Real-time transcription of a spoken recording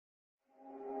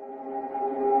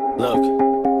Look,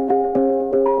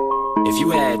 if you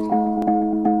had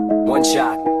one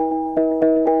shot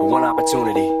or one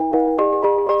opportunity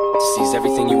to seize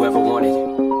everything you ever wanted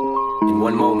in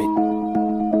one moment,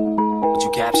 would you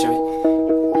capture it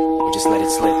or just let it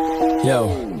slip? Yo.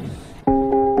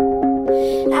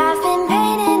 I've been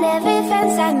painting every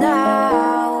fence I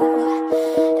know,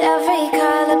 every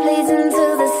color bleeds into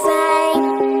the same.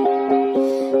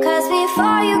 'Cause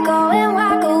before you go and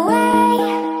walk away,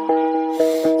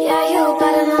 yeah, you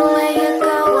better know where you're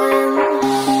going.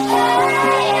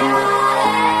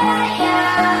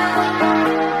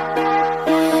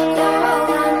 You're a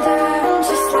wonder,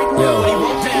 just like me. He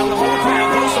wrote down the whole crowd,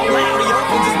 goes so loud, he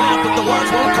opens his mouth, but the words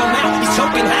won't come out. He's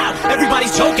choking how?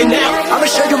 Everybody's choking now. I'ma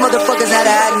show you motherfuckers how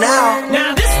to act now. Now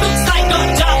this looks like a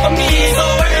job for me, so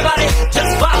everybody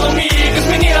just follow me, 'cause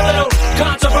we need a little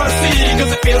controversy,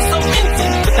 'cause it feels so empty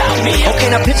without me. Okay,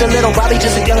 now picture little Bobby,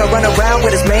 just a young'un run around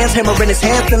with his man's hammer in his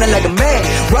hand, feeling like a man.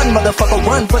 Run, motherfucker,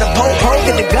 run for the pole,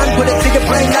 get the gun, put it to your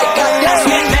brain like goddamn.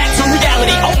 Snap back to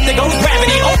reality, oh, there goes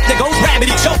gravity, oh, there goes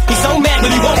gravity, choke. He's so mad,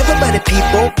 but he won't. Everybody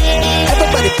people,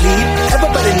 everybody bleed,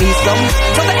 everybody needs some.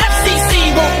 So the FCC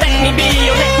won't let me be,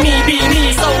 or let me be me,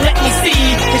 so let me see.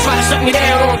 They try to shut me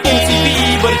down on MTV,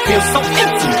 but it feels so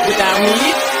empty without me.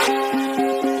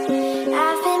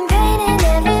 I've been painting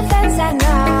every fence I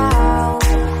know,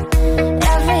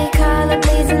 every color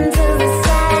bleeds into the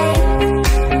same.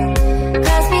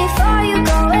 'Cause before you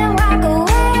go and walk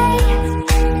away,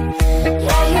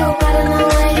 yeah, you better know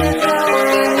where you're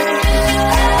going.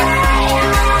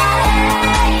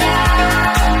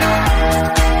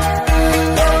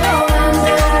 You're a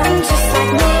wonder, just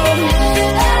like me.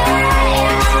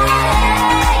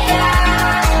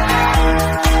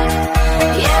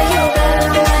 Yeah, you better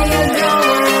know where you're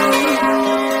going.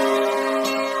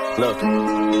 Look,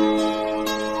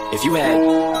 if you had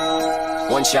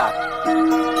one shot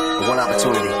or one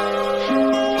opportunity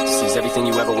to seize everything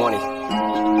you ever wanted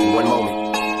in one moment,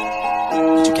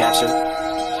 would you capture it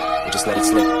or just let it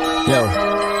slip? Yo.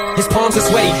 His palms are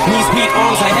sweaty, knees weak,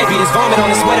 arms are heavy. There's vomit on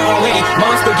his sweater already.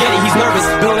 Mom's spaghetti, he's nervous,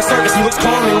 but on the surface he looks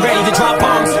calm and ready to drop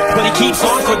bombs. But he keeps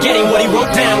on forgetting what he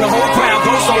wrote down. The whole crowd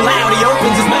goes so loud, he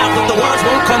opens his mouth, but the words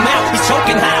won't come out. He's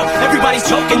choking how? Everybody's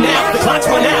choking now. The clock's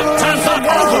run out, time's up,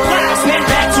 over, loud. Snap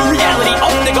back to reality.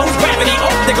 Oh, there goes gravity.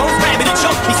 Oh, there goes gravity.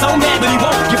 Choke. He's so mad, but he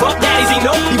won't give up. Daddies, he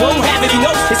knows he won't have it. He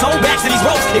knows his whole back to these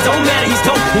ropes. It don't matter, he's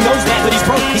dope. He knows that, but he's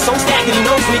broke. He's so stagnant, he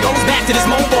knows when he goes back to this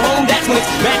mobile home. That's when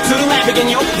it's back to the lab again,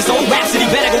 yo. This old rhapsody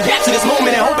better go back to this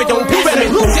moment and hope it don't pass. Better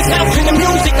lose yourself in the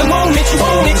music. The moment you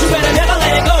own it, you better never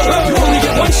let it go. You only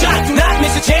get one shot, do not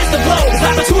miss a chance to blow. This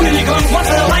opportunity comes once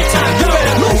in a lifetime. You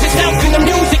better lose yourself in the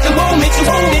music. The moment you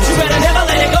own it, you better never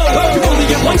let it go. You only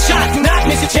get one shot, do not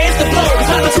miss a chance to blow.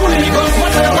 This opportunity comes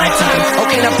once in a lifetime.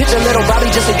 Okay, now picture little Bobby,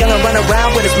 just a young'un run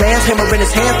around with his man's hammer in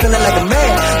his hand, feeling like a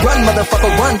man. Run,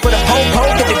 motherfucker, run for the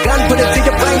pole, get the gun, put it to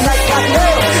your brain like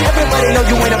goddamn. Everybody know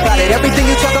you ain't about it. Everything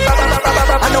you talk about,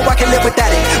 I know I can live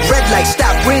without it. Red light,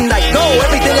 stop, green light, go.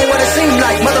 Everything ain't what it seems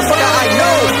like, motherfucker, I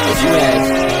know. If you had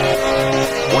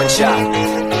one shot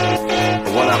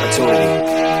or one opportunity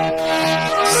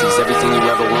to seize everything you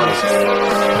ever wanted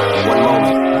in one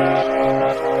moment,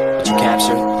 would you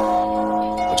capture it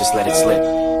or just let it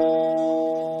slip?